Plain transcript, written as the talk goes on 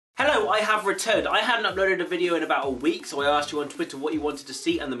Hello, I have returned. I hadn't uploaded a video in about a week, so I asked you on Twitter what you wanted to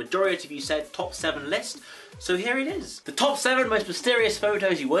see, and the majority of you said top 7 list. So here it is. The top 7 most mysterious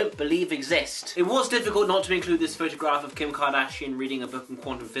photos you won't believe exist. It was difficult not to include this photograph of Kim Kardashian reading a book on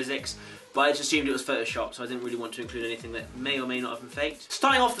quantum physics, but I just assumed it was Photoshop, so I didn't really want to include anything that may or may not have been faked.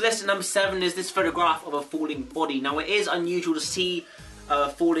 Starting off the list at number 7 is this photograph of a falling body. Now it is unusual to see a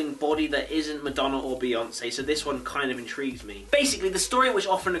falling body that isn't Madonna or Beyonce, so this one kind of intrigues me. Basically, the story which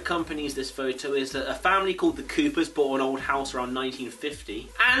often accompanies this photo is that a family called the Coopers bought an old house around 1950,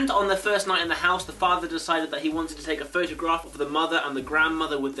 and on their first night in the house, the father decided that he wanted to take a photograph of the mother and the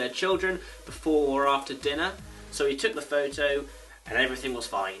grandmother with their children before or after dinner. So he took the photo, and everything was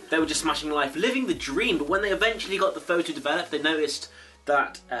fine. They were just smashing life, living the dream, but when they eventually got the photo developed, they noticed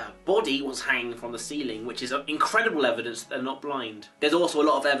that a body was hanging from the ceiling, which is incredible evidence that they're not blind. There's also a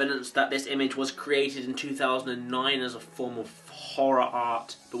lot of evidence that this image was created in 2009 as a form of horror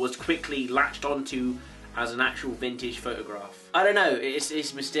art, but was quickly latched onto as an actual vintage photograph. I don't know,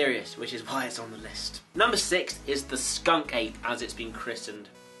 it's mysterious, which is why it's on the list. Number 6 is the Skunk Ape, as it's been christened.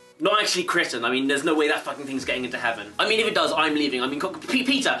 Not actually christened, I mean, there's no way that fucking thing's getting into heaven. I mean, if it does, I'm leaving. I mean,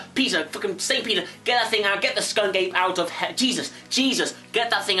 Peter, fucking St. Peter, get that thing out, get the Skunk Ape out of heaven. Jesus,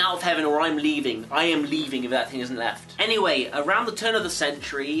 get that thing out of heaven or I'm leaving. I am leaving if that thing isn't left. Anyway, around the turn of the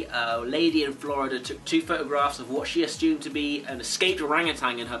century, a lady in Florida took 2 photographs of what she assumed to be an escaped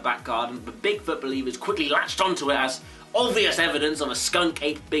orangutan in her back garden, but Bigfoot believers quickly latched onto it as obvious evidence of a Skunk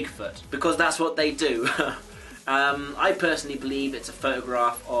Ape Bigfoot, because that's what they do. I personally believe it's a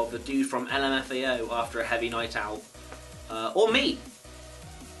photograph of the dude from LMFAO after a heavy night out. Or me.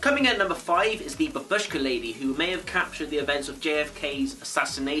 Coming at number 5 is the Babushka Lady, who may have captured the events of JFK's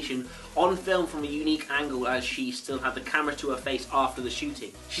assassination on film from a unique angle, as she still had the camera to her face after the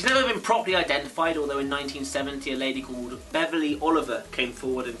shooting. She's never been properly identified, although in 1970 a lady called Beverly Oliver came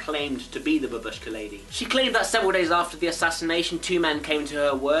forward and claimed to be the Babushka Lady. She claimed that several days after the assassination, 2 men came to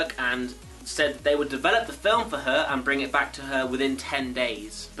her work and said they would develop the film for her and bring it back to her within 10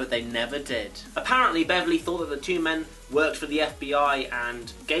 days, but they never did. Apparently, Beverly thought that the 2 men worked for the FBI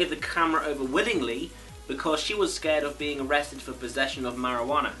and gave the camera over willingly because she was scared of being arrested for possession of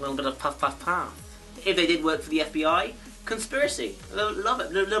marijuana. A little bit of puff puff puff. If they did work for the FBI, conspiracy. Love it. A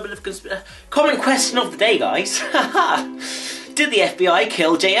little bit of conspiracy. Common question of the day, guys. Did the FBI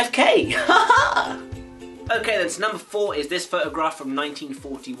kill JFK? Okay then, so number 4 is this photograph from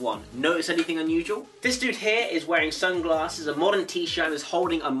 1941. Notice anything unusual? This dude here is wearing sunglasses, a modern t-shirt, and is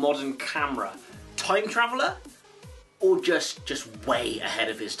holding a modern camera. Time traveller? Or just way ahead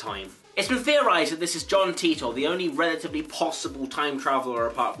of his time? It's been theorised that this is John Titor, the only relatively possible time traveller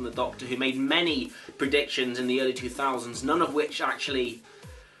apart from the Doctor, who made many predictions in the early 2000s, none of which actually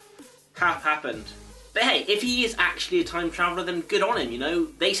have happened. But hey, if he is actually a time traveller, then good on him, you know?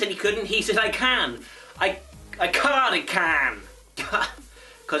 They said he couldn't, he said I can. I can.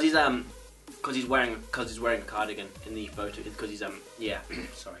 Cause he's wearing a cardigan in the photo. Because he's yeah.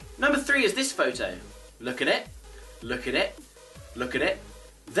 Sorry. Number 3 is this photo. Look at it. Look at it. Look at it.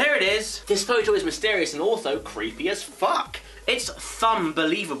 There it is. This photo is mysterious and also creepy as fuck. It's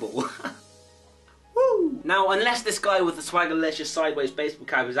thumb-believable. Woo! Now, unless this guy with the swaggerlicious sideways baseball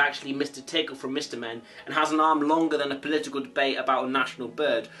cap is actually Mr. Tickle from Mr. Men and has an arm longer than a political debate about a national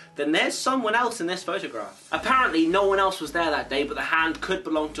bird, then there's someone else in this photograph. Apparently, no one else was there that day, but the hand could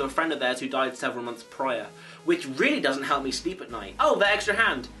belong to a friend of theirs who died several months prior, which really doesn't help me sleep at night. Oh, the extra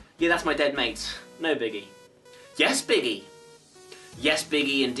hand. Yeah, that's my dead mate. No biggie. Yes, Biggie. Yes,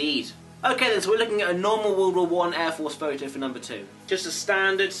 Biggie, indeed. Okay then, so we're looking at a normal World War I Air Force photo for number 2. Just a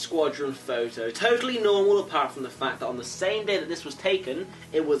standard squadron photo. Totally normal apart from the fact that on the same day that this was taken,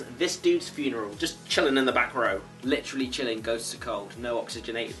 it was this dude's funeral. Just chilling in the back row. Literally chilling, ghosts are cold. No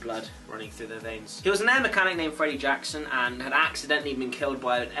oxygenated blood running through their veins. He was an air mechanic named Freddie Jackson and had accidentally been killed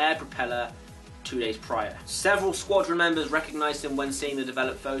by an air propeller 2 days prior. Several squadron members recognised him when seeing the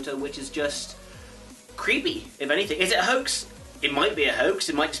developed photo, which is just creepy, if anything. Is it a hoax? It might be a hoax,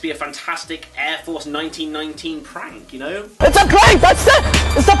 it might just be a fantastic Air Force 1919 prank, you know? It's a prank, that's it!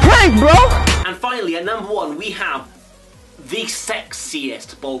 It's a prank, bro! And finally, at number 1, we have the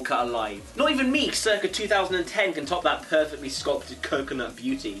sexiest bowl cut alive. Not even me, circa 2010, can top that perfectly sculpted coconut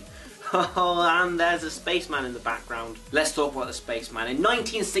beauty. Oh, and there's a spaceman in the background. Let's talk about the spaceman. In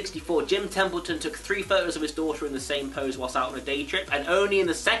 1964, Jim Templeton took 3 photos of his daughter in the same pose whilst out on a day trip, and only in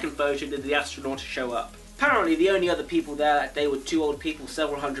the second photo did the astronaut show up. Apparently, the only other people there that day were 2 old people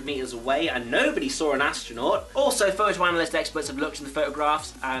several hundred metres away, and nobody saw an astronaut. Also, photo analyst experts have looked in the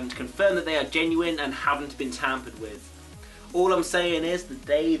photographs and confirmed that they are genuine and haven't been tampered with. All I'm saying is, the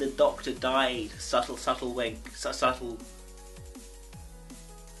day the Doctor died, subtle wink, subtle.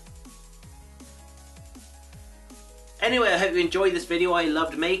 Anyway, I hope you enjoyed this video. I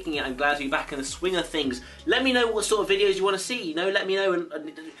loved making it. I'm glad to be back in the swing of things. Let me know what sort of videos you want to see. You know, let me know. And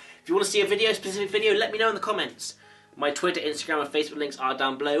if you want to see a specific video, let me know in the comments. My Twitter, Instagram, and Facebook links are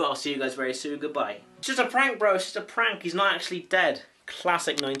down below. I'll see you guys very soon. Goodbye. It's just a prank, bro. It's just a prank. He's not actually dead.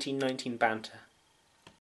 Classic 1919 banter.